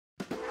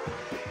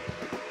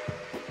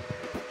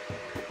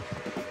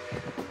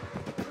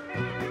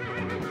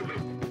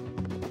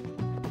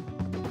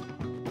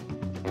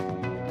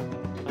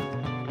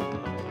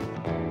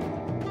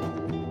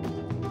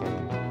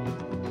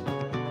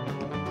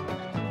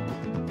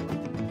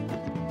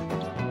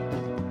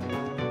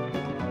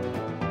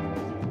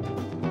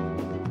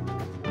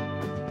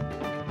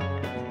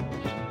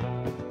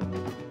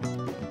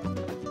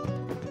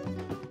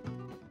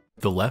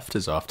The left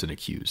is often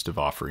accused of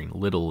offering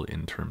little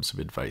in terms of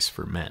advice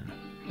for men.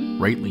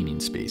 Right-leaning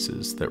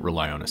spaces that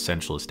rely on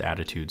essentialist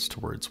attitudes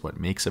towards what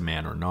makes a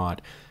man or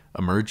not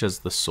emerge as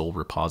the sole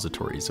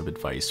repositories of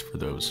advice for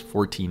those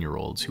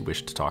 14-year-olds who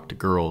wish to talk to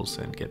girls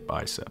and get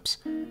biceps.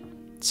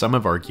 Some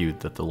have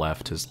argued that the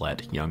left has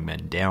let young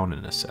men down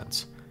in a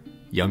sense.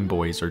 Young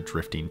boys are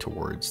drifting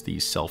towards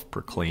these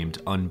self-proclaimed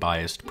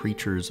unbiased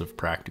preachers of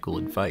practical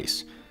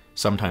advice,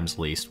 sometimes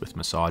laced with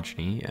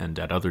misogyny and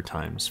at other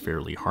times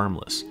fairly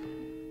harmless.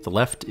 The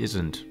left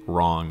isn't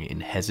wrong in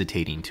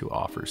hesitating to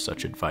offer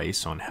such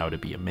advice on how to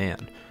be a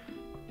man.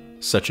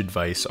 Such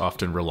advice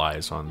often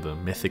relies on the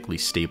mythically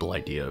stable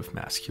idea of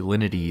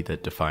masculinity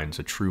that defines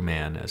a true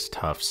man as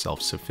tough,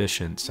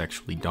 self-sufficient,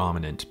 sexually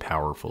dominant,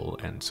 powerful,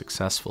 and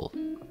successful.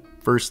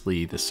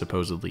 Firstly, this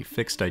supposedly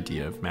fixed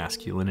idea of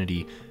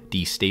masculinity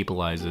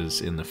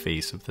destabilizes in the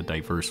face of the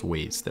diverse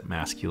ways that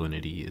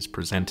masculinity is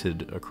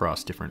presented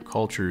across different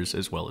cultures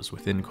as well as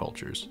within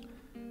cultures.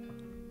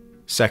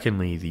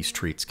 Secondly, these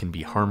traits can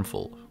be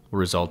harmful,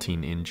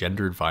 resulting in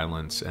gendered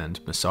violence and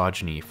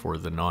misogyny for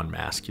the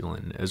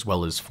non-masculine as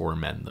well as for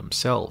men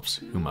themselves,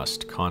 who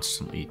must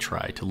constantly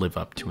try to live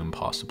up to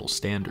impossible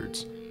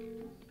standards.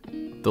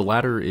 The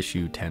latter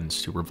issue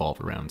tends to revolve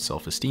around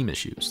self-esteem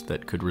issues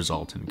that could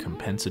result in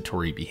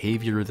compensatory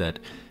behavior that,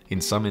 in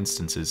some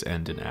instances,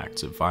 end in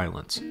acts of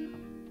violence.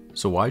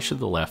 So why should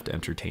the left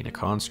entertain a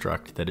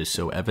construct that is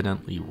so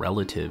evidently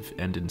relative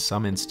and in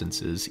some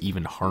instances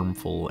even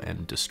harmful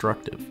and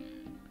destructive?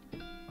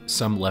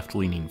 Some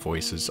left-leaning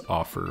voices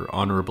offer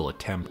honorable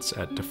attempts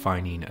at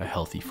defining a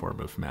healthy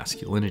form of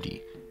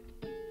masculinity.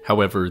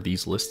 However,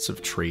 these lists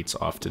of traits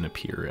often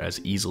appear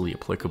as easily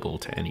applicable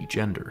to any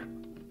gender.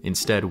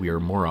 Instead, we are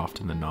more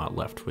often than not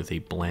left with a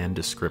bland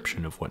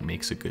description of what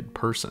makes a good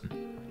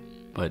person.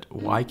 But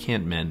why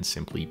can't men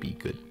simply be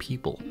good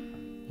people?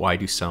 Why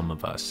do some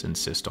of us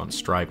insist on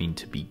striving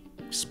to be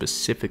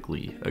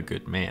specifically a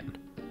good man?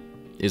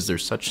 Is there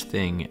such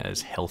thing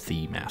as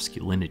healthy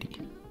masculinity?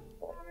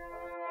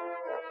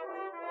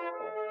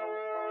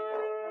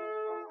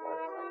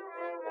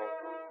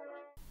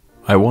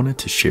 I wanted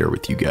to share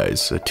with you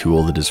guys a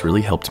tool that has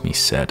really helped me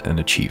set and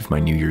achieve my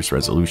New Year's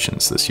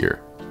resolutions this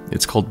year.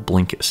 It's called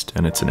Blinkist,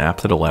 and it's an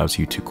app that allows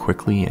you to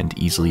quickly and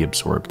easily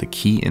absorb the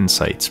key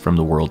insights from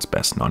the world's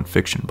best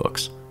nonfiction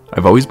books.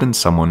 I've always been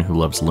someone who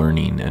loves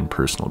learning and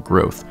personal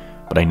growth,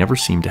 but I never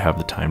seem to have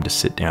the time to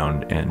sit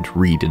down and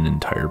read an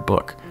entire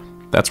book.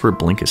 That's where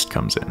Blinkist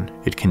comes in.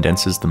 It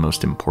condenses the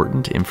most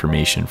important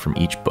information from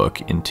each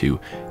book into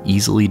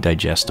easily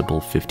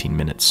digestible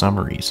 15-minute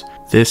summaries.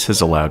 This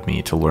has allowed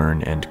me to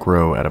learn and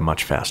grow at a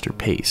much faster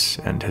pace,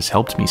 and has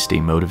helped me stay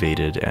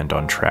motivated and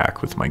on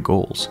track with my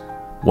goals.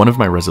 One of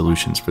my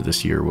resolutions for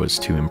this year was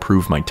to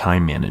improve my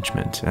time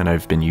management, and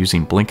I've been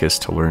using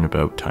Blinkist to learn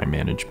about time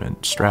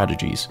management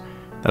strategies.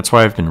 That's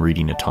why I've been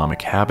reading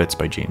Atomic Habits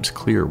by James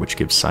Clear, which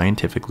gives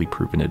scientifically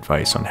proven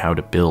advice on how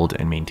to build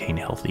and maintain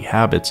healthy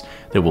habits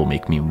that will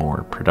make me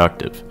more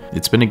productive.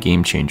 It's been a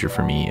game changer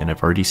for me, and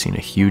I've already seen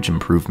a huge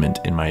improvement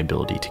in my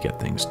ability to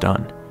get things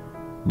done.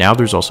 Now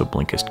there's also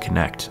Blinkist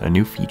Connect, a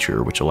new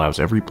feature which allows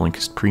every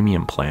Blinkist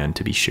premium plan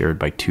to be shared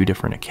by 2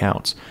 different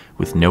accounts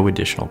with no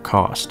additional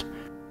cost.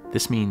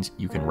 This means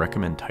you can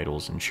recommend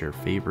titles and share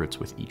favorites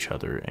with each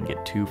other and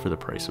get 2 for the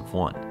price of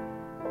 1.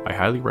 I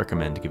highly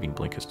recommend giving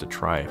Blinkist a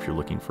try if you're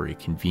looking for a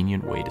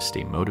convenient way to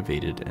stay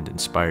motivated and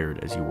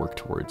inspired as you work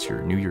towards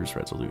your New Year's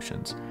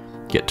resolutions.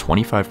 Get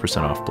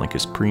 25% off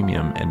Blinkist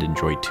Premium and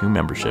enjoy 2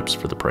 memberships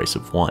for the price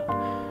of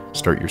 1.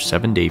 Start your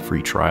 7-day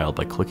free trial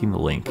by clicking the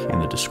link in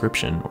the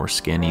description or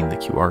scanning the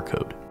QR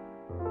code.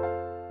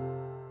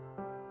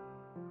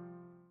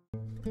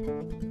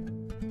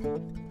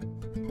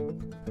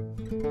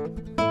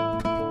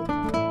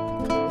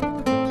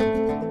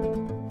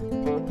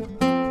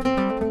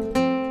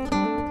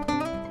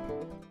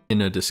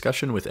 In a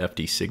discussion with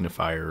FD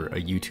Signifier,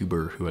 a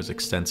YouTuber who has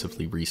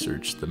extensively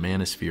researched the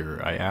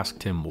manosphere, I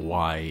asked him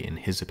why, in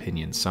his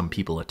opinion, some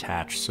people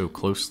attach so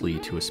closely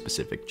to a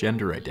specific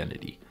gender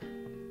identity.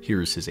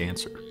 Here's his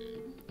answer.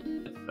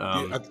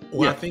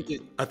 I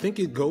think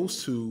it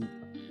goes to,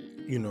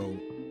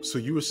 so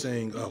you were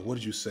saying, what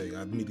did you say?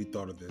 I immediately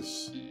thought of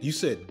this. You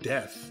said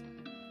death.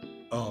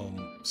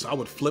 So I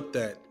would flip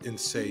that and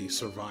say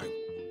survival.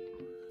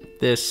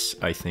 This,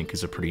 I think,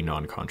 is a pretty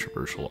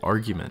non-controversial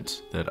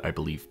argument that I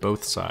believe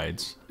both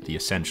sides, the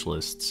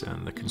essentialists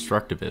and the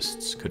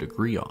constructivists, could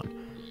agree on.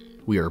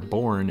 We are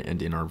born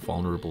and in our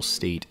vulnerable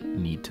state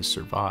need to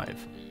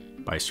survive.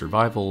 By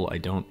survival, I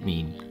don't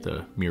mean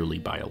the merely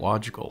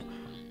biological.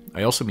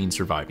 I also mean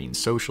surviving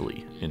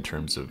socially, in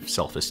terms of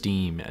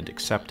self-esteem and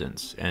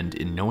acceptance, and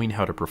in knowing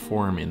how to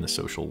perform in the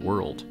social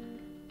world.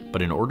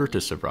 But in order to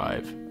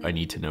survive, I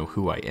need to know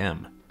who I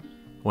am.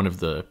 One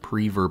of the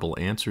pre-verbal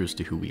answers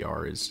to who we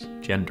are is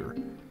gender.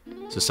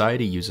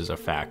 Society uses a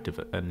fact of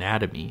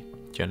anatomy,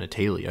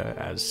 genitalia,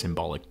 as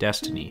symbolic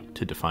destiny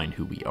to define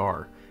who we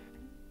are.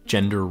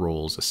 Gender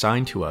roles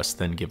assigned to us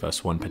then give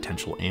us one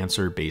potential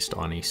answer based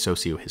on a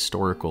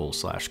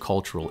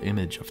socio-historical/cultural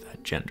image of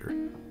that gender.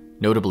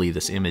 Notably,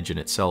 this image in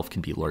itself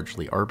can be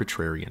largely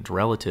arbitrary and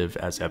relative,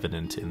 as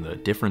evident in the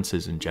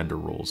differences in gender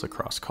roles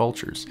across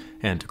cultures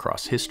and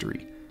across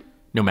history.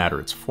 No matter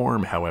its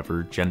form,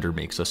 however, gender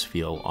makes us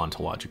feel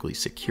ontologically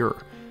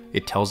secure.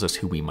 It tells us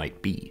who we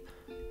might be.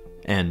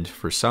 And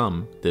for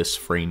some, this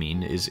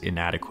framing is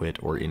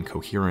inadequate or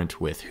incoherent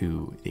with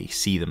who they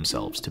see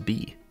themselves to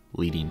be,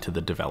 leading to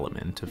the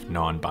development of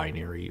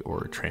non-binary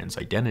or trans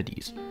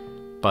identities.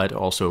 But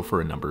also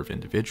for a number of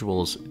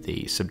individuals,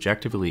 they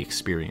subjectively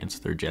experience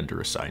their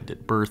gender assigned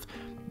at birth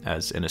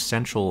as an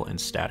essential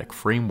and static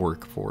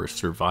framework for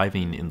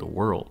surviving in the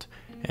world,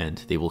 and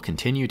they will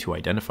continue to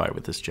identify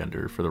with this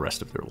gender for the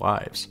rest of their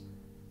lives.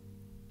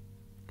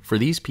 For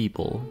these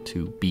people,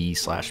 to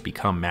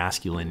be/become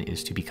masculine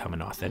is to become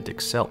an authentic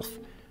self.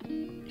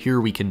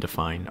 Here we can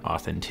define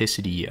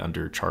authenticity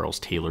under Charles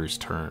Taylor's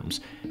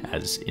terms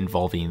as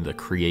involving the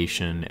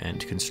creation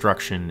and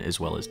construction as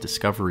well as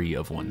discovery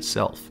of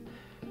oneself.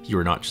 You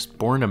are not just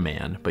born a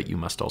man, but you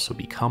must also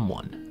become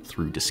one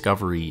through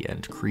discovery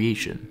and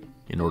creation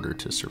in order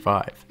to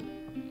survive.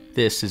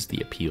 This is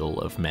the appeal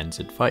of men's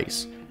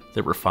advice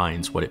that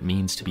refines what it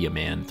means to be a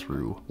man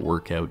through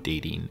workout,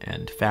 dating,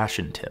 and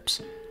fashion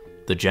tips.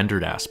 The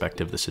gendered aspect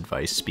of this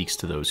advice speaks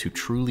to those who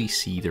truly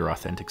see their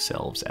authentic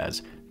selves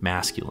as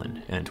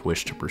masculine and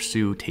wish to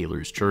pursue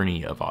Taylor's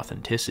journey of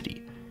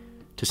authenticity.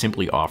 To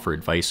simply offer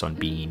advice on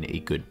being a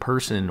good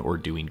person or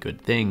doing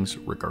good things,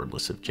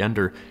 regardless of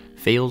gender,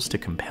 fails to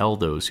compel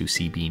those who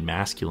see being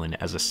masculine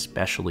as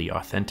especially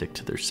authentic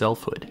to their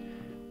selfhood.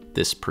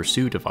 This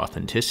pursuit of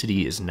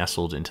authenticity is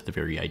nestled into the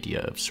very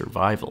idea of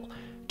survival.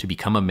 To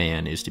become a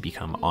man is to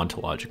become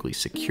ontologically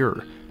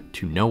secure,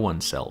 to know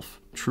oneself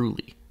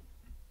truly.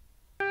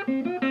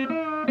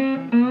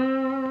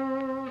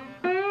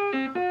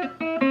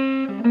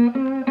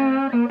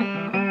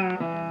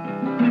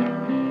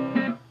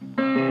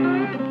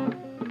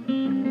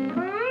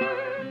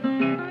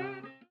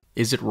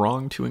 Is it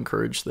wrong to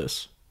encourage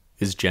this?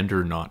 Is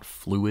gender not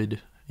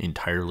fluid,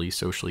 entirely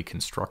socially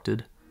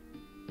constructed?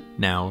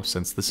 Now,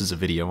 since this is a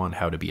video on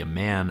how to be a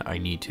man, I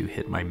need to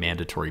hit my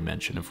mandatory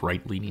mention of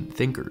right-leaning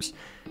thinkers,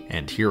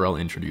 and here I'll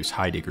introduce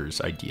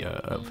Heidegger's idea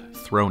of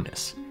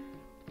thrownness.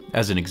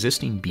 As an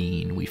existing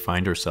being, we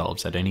find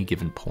ourselves at any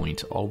given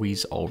point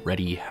always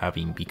already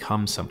having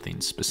become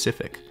something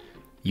specific.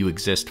 You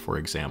exist, for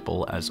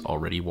example, as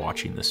already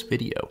watching this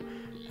video,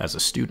 as a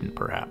student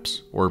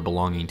perhaps, or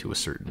belonging to a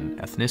certain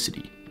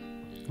ethnicity.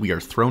 We are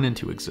thrown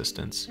into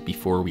existence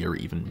before we are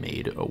even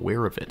made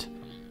aware of it.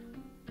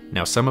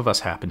 Now, some of us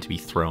happen to be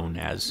thrown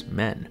as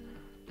men.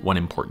 One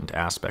important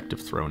aspect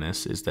of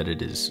thrownness is that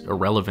it is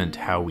irrelevant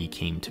how we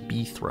came to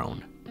be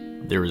thrown.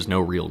 There is no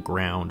real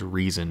ground,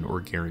 reason,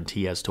 or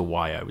guarantee as to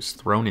why I was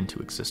thrown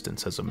into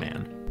existence as a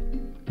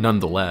man.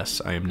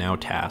 Nonetheless, I am now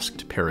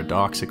tasked,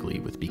 paradoxically,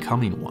 with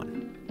becoming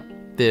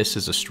one. This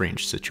is a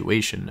strange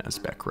situation, as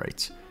Beck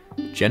writes.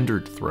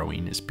 Gendered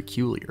throwing is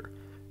peculiar.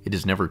 It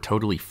is never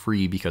totally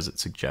free because it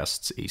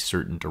suggests a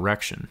certain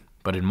direction,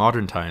 but in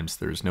modern times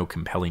there is no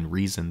compelling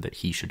reason that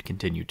he should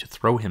continue to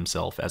throw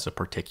himself as a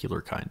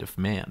particular kind of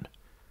man.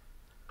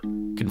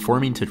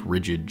 Conforming to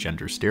rigid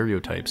gender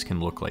stereotypes can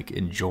look like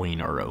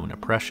enjoying our own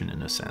oppression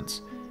in a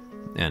sense,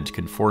 and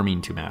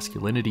conforming to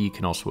masculinity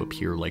can also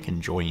appear like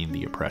enjoying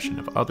the oppression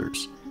of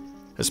others,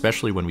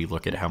 especially when we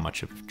look at how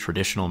much of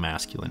traditional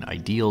masculine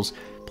ideals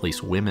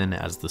place women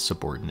as the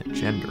subordinate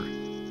gender.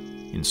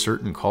 In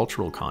certain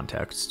cultural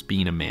contexts,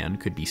 being a man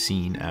could be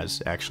seen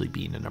as actually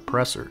being an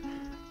oppressor,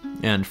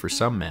 and for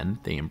some men,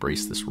 they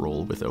embrace this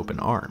role with open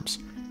arms.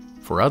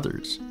 For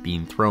others,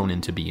 being thrown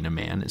into being a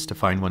man is to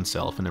find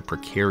oneself in a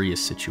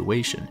precarious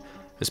situation,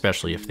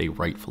 especially if they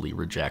rightfully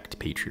reject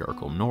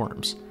patriarchal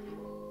norms.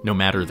 No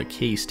matter the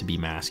case, to be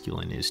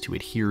masculine is to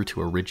adhere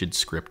to a rigid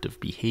script of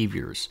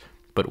behaviors,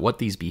 but what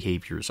these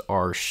behaviors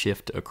are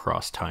shift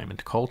across time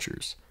and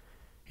cultures.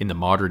 In the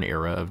modern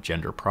era of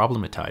gender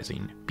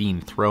problematizing,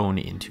 being thrown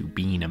into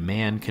being a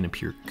man can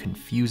appear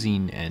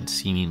confusing and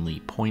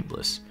seemingly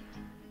pointless.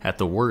 At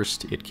the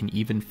worst, it can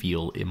even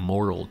feel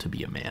immoral to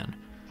be a man.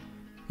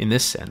 In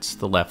this sense,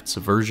 the left's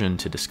aversion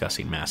to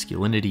discussing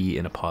masculinity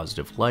in a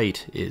positive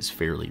light is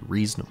fairly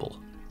reasonable.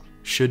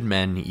 Should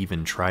men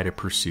even try to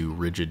pursue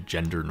rigid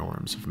gender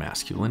norms of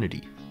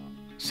masculinity?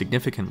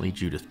 Significantly,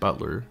 Judith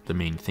Butler, the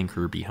main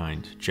thinker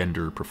behind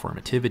gender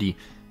performativity,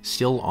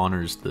 still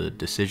honors the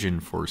decision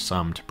for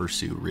some to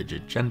pursue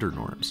rigid gender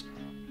norms.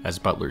 As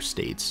Butler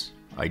states,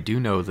 "I do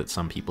know that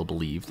some people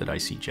believe that I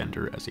see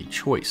gender as a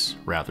choice,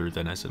 rather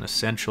than as an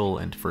essential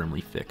and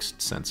firmly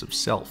fixed sense of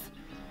self.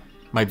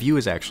 My view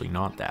is actually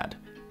not that.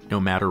 No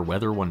matter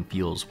whether one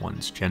feels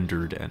one's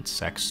gendered and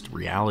sexed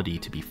reality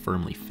to be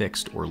firmly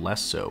fixed or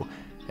less so,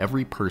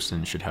 every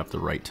person should have the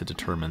right to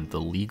determine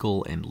the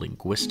legal and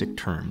linguistic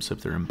terms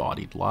of their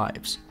embodied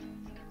lives."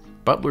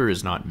 Butler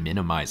is not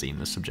minimizing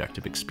the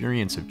subjective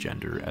experience of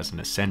gender as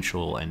an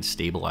essential and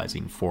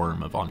stabilizing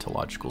form of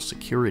ontological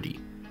security.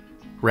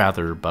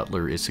 Rather,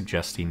 Butler is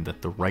suggesting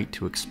that the right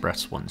to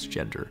express one's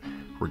gender,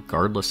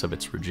 regardless of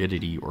its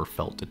rigidity or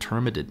felt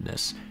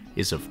determinedness,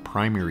 is of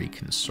primary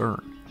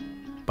concern.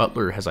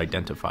 Butler has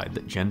identified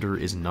that gender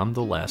is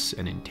nonetheless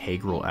an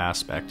integral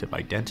aspect of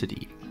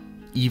identity,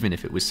 even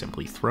if it was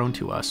simply thrown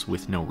to us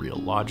with no real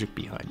logic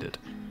behind it.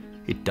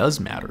 It does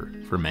matter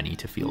for many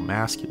to feel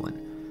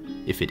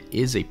masculine. If it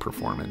is a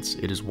performance,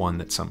 it is one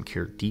that some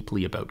care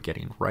deeply about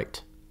getting right.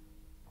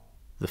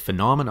 The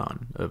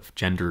phenomenon of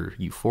gender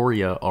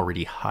euphoria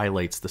already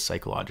highlights the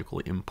psychological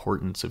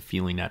importance of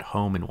feeling at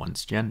home in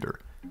one's gender.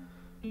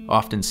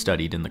 Often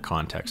studied in the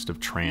context of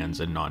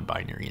trans and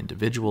non-binary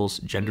individuals,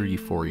 gender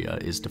euphoria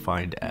is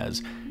defined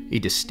as a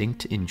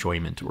distinct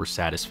enjoyment or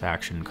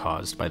satisfaction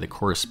caused by the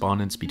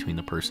correspondence between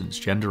the person's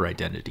gender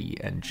identity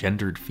and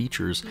gendered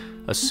features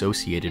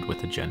associated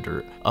with a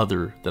gender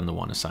other than the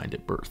one assigned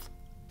at birth.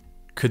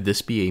 Could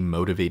this be a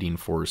motivating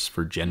force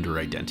for gender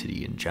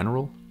identity in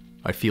general?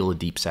 I feel a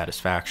deep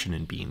satisfaction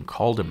in being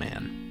called a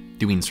man.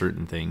 Doing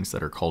certain things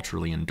that are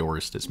culturally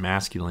endorsed as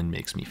masculine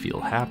makes me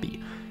feel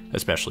happy,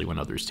 especially when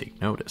others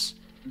take notice.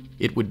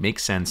 It would make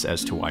sense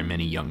as to why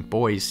many young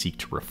boys seek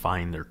to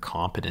refine their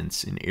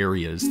competence in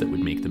areas that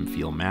would make them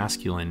feel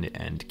masculine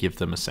and give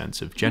them a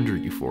sense of gender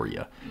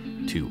euphoria,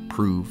 to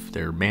prove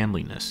their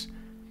manliness.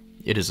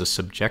 It is a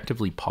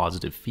subjectively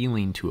positive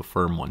feeling to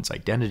affirm one's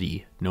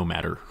identity, no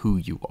matter who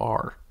you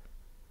are.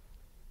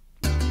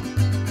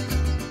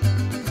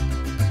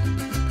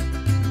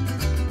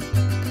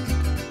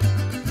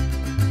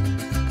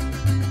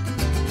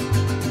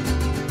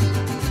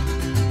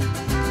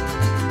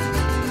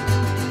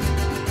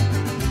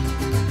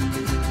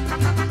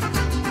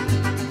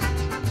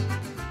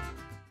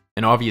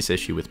 An obvious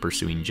issue with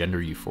pursuing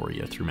gender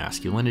euphoria through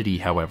masculinity,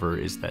 however,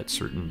 is that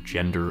certain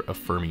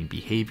gender-affirming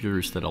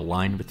behaviors that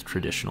align with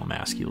traditional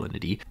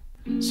masculinity,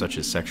 such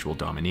as sexual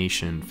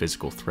domination,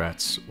 physical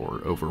threats,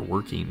 or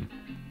overworking,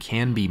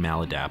 can be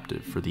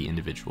maladaptive for the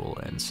individual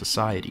and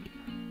society.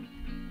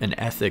 An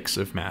ethics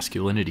of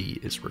masculinity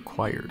is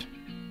required.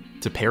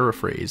 To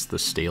paraphrase the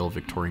stale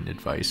Victorian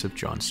advice of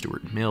John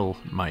Stuart Mill,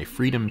 my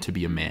freedom to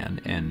be a man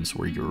ends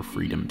where your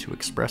freedom to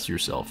express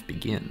yourself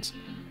begins.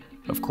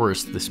 Of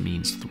course, this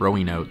means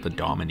throwing out the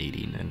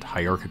dominating and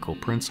hierarchical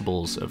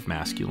principles of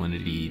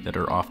masculinity that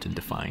are often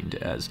defined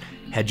as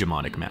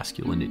hegemonic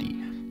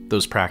masculinity,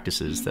 those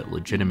practices that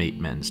legitimate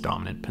men's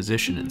dominant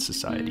position in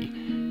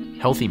society.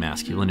 Healthy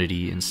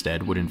masculinity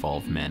instead would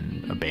involve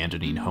men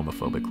abandoning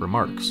homophobic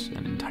remarks,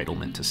 an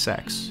entitlement to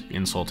sex,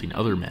 insulting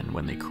other men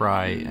when they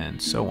cry, and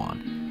so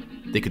on.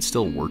 They could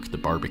still work the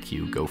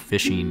barbecue, go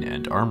fishing,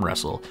 and arm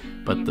wrestle,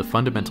 but the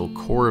fundamental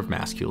core of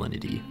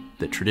masculinity,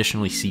 that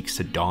traditionally seeks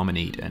to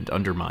dominate and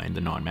undermine the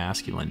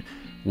non-masculine,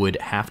 would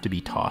have to be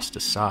tossed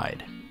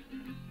aside.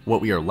 What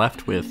we are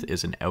left with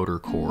is an outer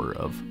core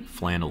of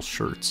flannel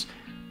shirts,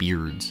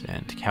 beards,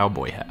 and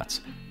cowboy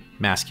hats.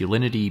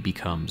 Masculinity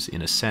becomes,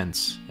 in a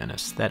sense, an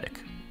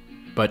aesthetic.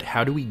 But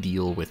how do we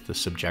deal with the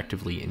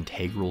subjectively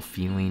integral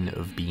feeling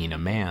of being a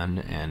man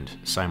and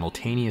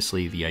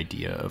simultaneously the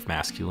idea of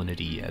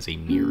masculinity as a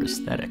mere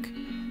aesthetic?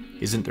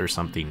 Isn't there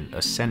something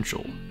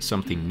essential,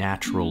 something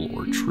natural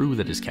or true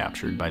that is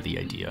captured by the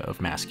idea of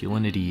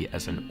masculinity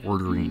as an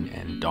ordering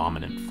and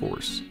dominant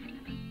force?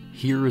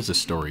 Here is a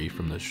story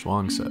from the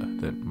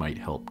Zhuangzi that might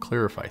help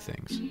clarify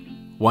things.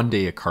 One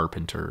day a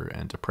carpenter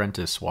and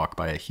apprentice walk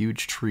by a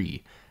huge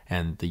tree,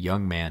 and the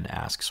young man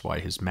asks why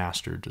his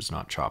master does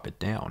not chop it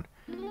down.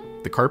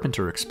 The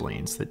carpenter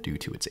explains that due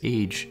to its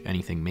age,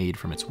 anything made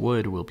from its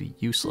wood will be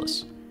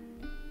useless.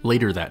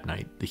 Later that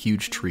night, the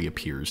huge tree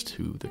appears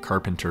to the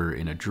carpenter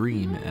in a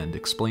dream and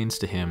explains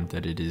to him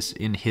that it is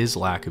in his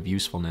lack of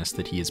usefulness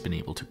that he has been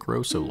able to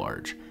grow so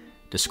large.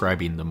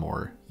 Describing the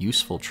more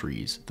useful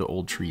trees, the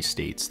old tree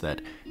states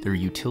that their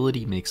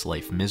utility makes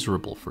life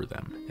miserable for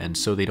them, and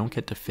so they don't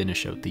get to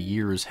finish out the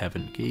years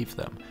heaven gave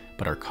them,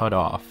 but are cut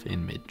off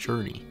in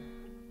mid-journey.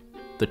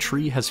 The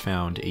tree has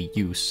found a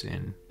use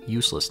in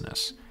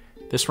uselessness.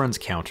 This runs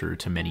counter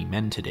to many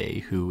men today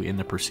who, in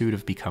the pursuit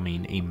of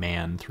becoming a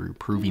man through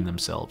proving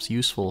themselves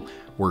useful,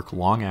 work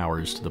long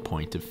hours to the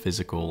point of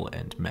physical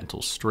and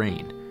mental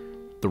strain.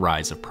 The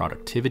rise of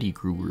productivity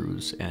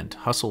gurus and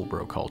hustle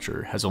bro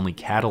culture has only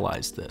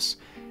catalyzed this,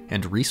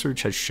 and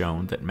research has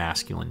shown that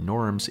masculine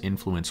norms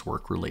influence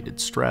work-related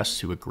stress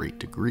to a great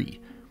degree.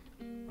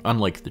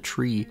 Unlike the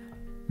tree,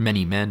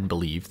 many men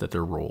believe that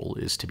their role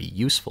is to be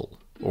useful,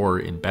 or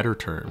in better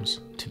terms,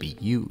 to be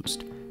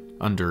used.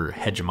 Under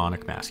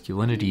hegemonic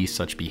masculinity,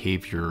 such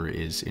behavior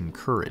is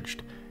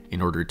encouraged.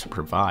 In order to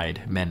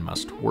provide, men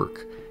must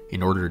work.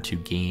 In order to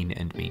gain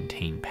and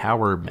maintain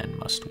power, men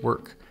must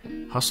work.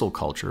 Hustle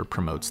culture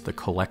promotes the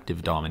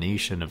collective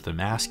domination of the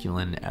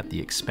masculine at the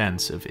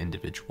expense of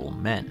individual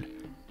men.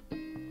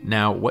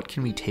 Now, what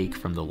can we take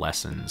from the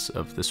lessons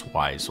of this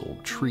wise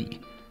old tree?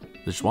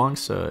 The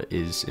Zhuangzi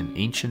is an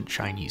ancient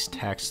Chinese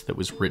text that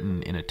was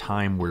written in a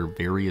time where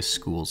various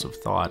schools of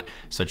thought,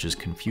 such as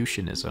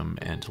Confucianism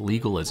and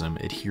legalism,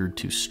 adhered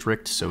to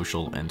strict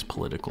social and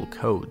political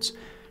codes.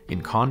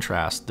 In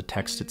contrast, the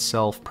text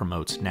itself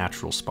promotes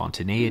natural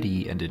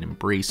spontaneity and an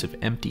embrace of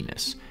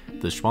emptiness.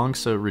 The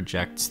Zhuangzi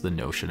rejects the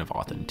notion of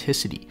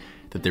authenticity,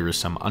 that there is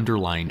some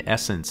underlying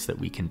essence that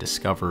we can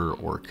discover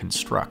or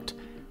construct.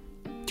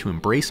 To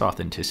embrace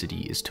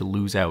authenticity is to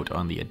lose out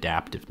on the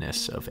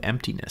adaptiveness of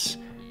emptiness.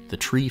 The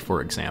tree,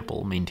 for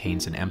example,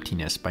 maintains an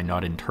emptiness by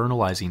not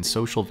internalizing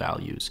social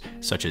values,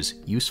 such as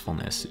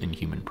usefulness in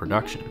human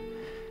production.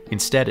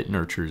 Instead, it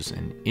nurtures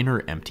an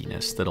inner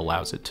emptiness that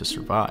allows it to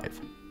survive.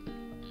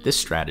 This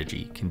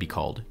strategy can be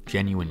called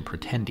genuine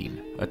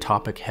pretending, a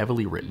topic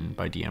heavily written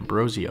by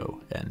D'Ambrosio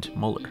and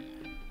Muller.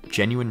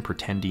 Genuine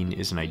pretending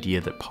is an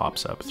idea that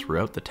pops up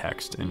throughout the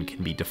text and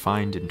can be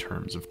defined in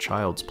terms of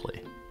child's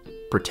play.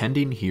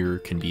 Pretending here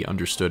can be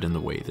understood in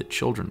the way that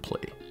children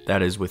play,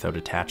 that is, without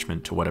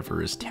attachment to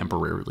whatever is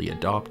temporarily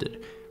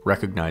adopted,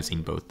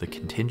 recognizing both the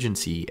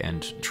contingency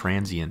and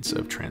transience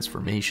of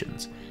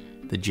transformations.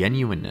 The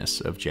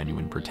genuineness of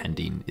genuine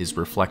pretending is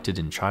reflected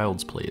in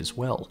child's play as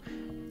well.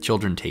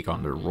 Children take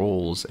on their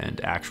roles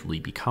and actually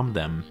become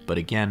them, but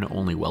again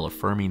only while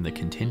affirming the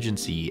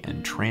contingency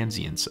and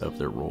transience of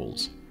their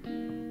roles.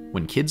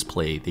 When kids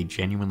play, they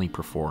genuinely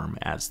perform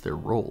as their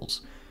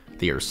roles.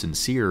 They are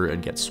sincere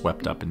and get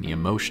swept up in the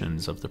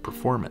emotions of the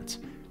performance.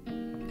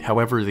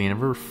 However, they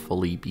never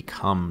fully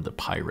become the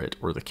pirate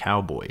or the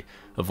cowboy,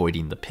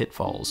 avoiding the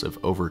pitfalls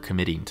of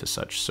overcommitting to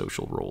such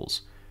social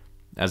roles.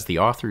 As the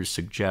authors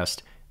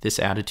suggest, this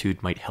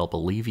attitude might help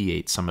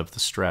alleviate some of the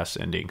stress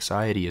and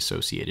anxiety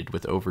associated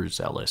with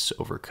overzealous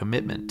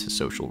overcommitment to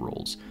social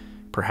roles.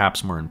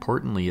 Perhaps more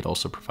importantly, it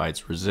also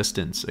provides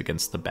resistance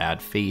against the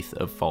bad faith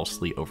of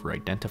falsely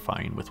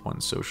over-identifying with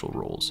one's social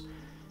roles.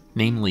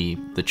 Namely,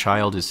 the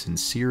child is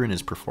sincere in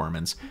his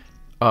performance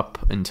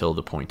up until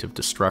the point of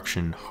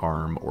destruction,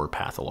 harm, or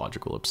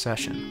pathological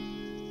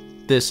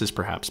obsession. This is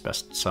perhaps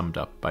best summed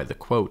up by the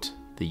quote,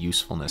 "The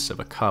usefulness of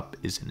a cup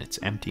is in its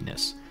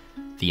emptiness."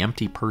 The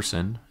empty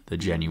person, the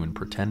genuine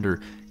pretender,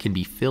 can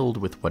be filled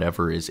with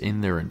whatever is in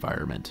their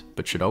environment,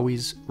 but should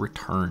always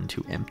return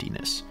to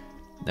emptiness.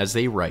 As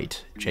they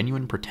write,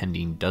 genuine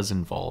pretending does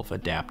involve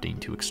adapting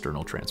to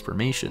external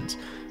transformations,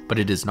 but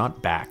it is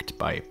not backed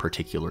by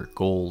particular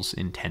goals,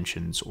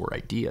 intentions, or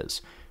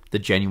ideas. The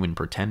genuine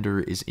pretender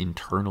is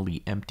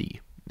internally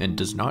empty and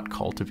does not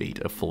cultivate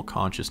a full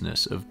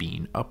consciousness of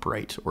being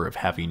upright or of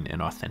having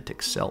an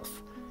authentic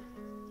self.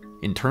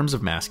 In terms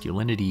of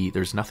masculinity,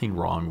 there's nothing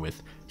wrong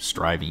with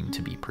striving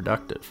to be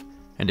productive.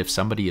 And if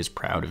somebody is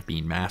proud of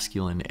being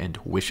masculine and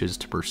wishes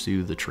to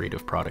pursue the trait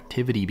of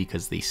productivity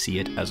because they see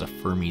it as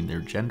affirming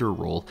their gender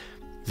role,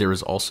 there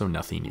is also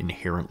nothing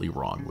inherently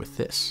wrong with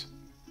this.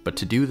 But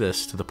to do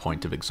this to the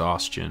point of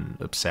exhaustion,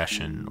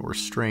 obsession, or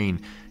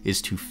strain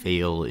is to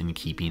fail in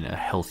keeping a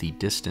healthy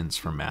distance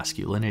from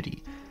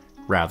masculinity.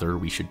 Rather,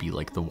 we should be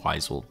like the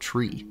wise old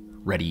tree,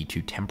 ready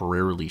to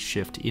temporarily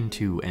shift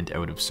into and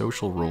out of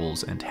social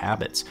roles and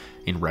habits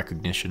in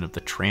recognition of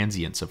the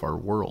transience of our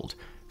world,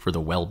 for the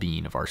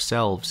well-being of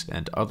ourselves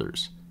and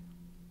others.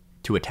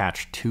 To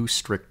attach too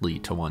strictly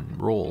to one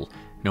role,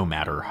 no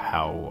matter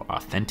how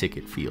authentic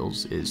it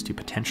feels, is to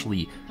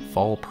potentially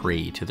fall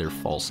prey to their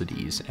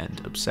falsities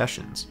and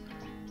obsessions.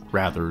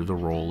 Rather, the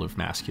role of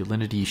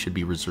masculinity should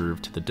be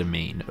reserved to the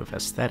domain of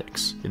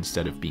aesthetics,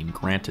 instead of being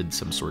granted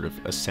some sort of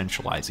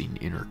essentializing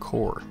inner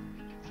core.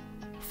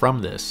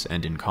 From this,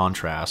 and in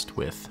contrast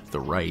with the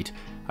right,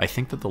 I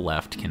think that the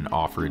left can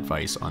offer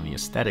advice on the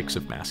aesthetics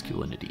of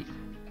masculinity.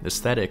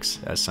 Aesthetics,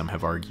 as some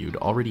have argued,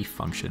 already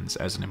functions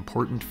as an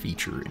important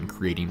feature in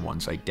creating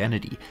one's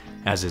identity,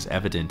 as is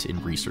evident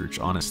in research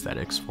on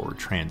aesthetics for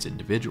trans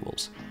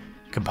individuals.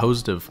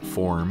 Composed of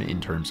form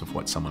in terms of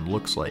what someone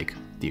looks like,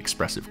 the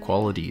expressive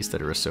qualities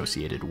that are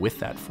associated with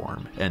that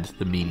form, and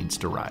the meanings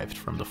derived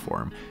from the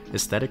form,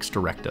 aesthetics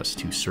direct us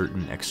to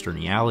certain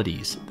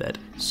externalities that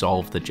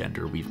solve the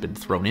gender we've been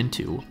thrown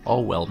into,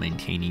 all while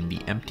maintaining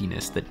the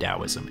emptiness that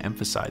Taoism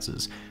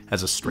emphasizes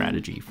as a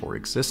strategy for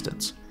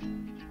existence.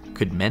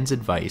 Could men's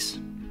advice,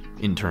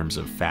 in terms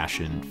of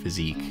fashion,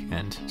 physique,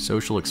 and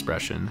social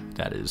expression,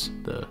 that is,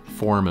 the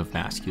form of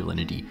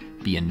masculinity,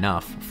 be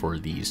enough for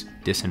these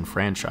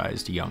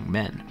disenfranchised young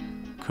men?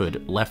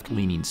 Could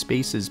left-leaning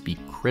spaces be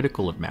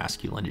critical of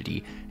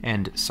masculinity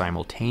and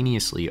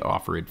simultaneously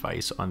offer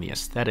advice on the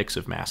aesthetics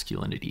of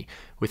masculinity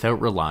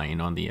without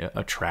relying on the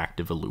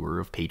attractive allure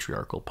of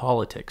patriarchal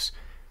politics?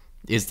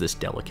 Is this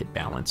delicate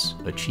balance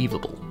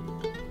achievable?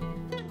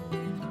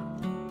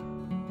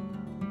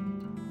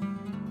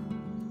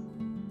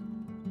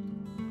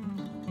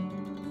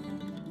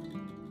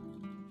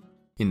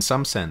 In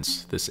some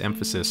sense, this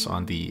emphasis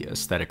on the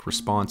aesthetic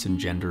response in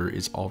gender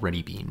is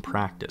already being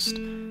practiced.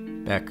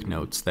 Beck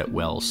notes that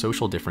while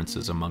social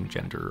differences among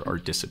gender are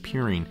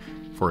disappearing,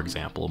 for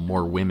example,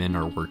 more women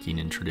are working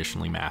in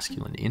traditionally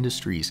masculine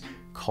industries,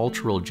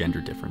 cultural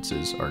gender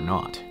differences are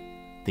not.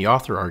 The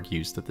author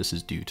argues that this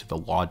is due to the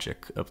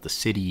logic of the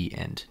city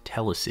and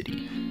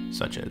telecity,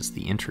 such as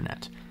the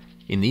internet.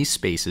 In these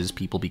spaces,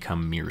 people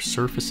become mere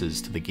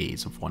surfaces to the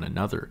gaze of one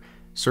another.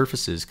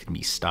 Surfaces can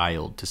be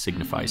styled to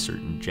signify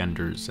certain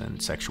genders and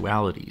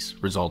sexualities,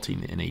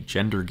 resulting in a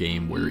gender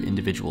game where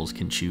individuals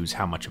can choose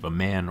how much of a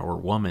man or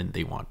woman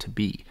they want to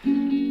be.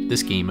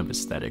 This game of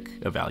aesthetic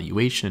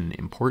evaluation,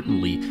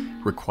 importantly,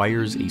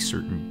 requires a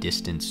certain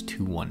distance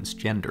to one's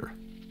gender.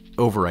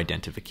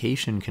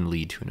 Over-identification can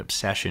lead to an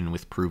obsession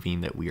with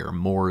proving that we are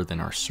more than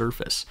our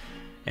surface,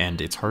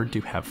 and it's hard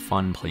to have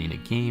fun playing a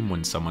game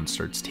when someone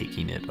starts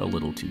taking it a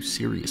little too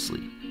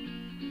seriously.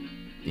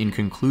 In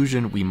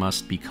conclusion, we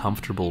must be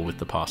comfortable with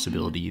the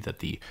possibility that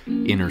the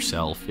inner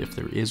self, if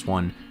there is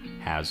one,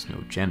 has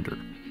no gender.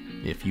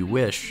 If you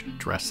wish,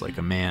 dress like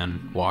a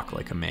man, walk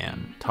like a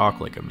man, talk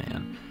like a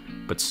man,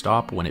 but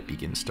stop when it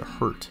begins to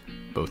hurt,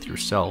 both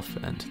yourself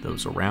and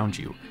those around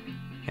you.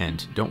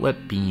 And don't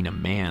let being a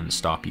man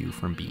stop you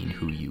from being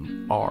who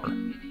you are,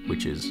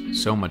 which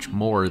is so much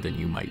more than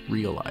you might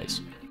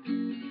realize.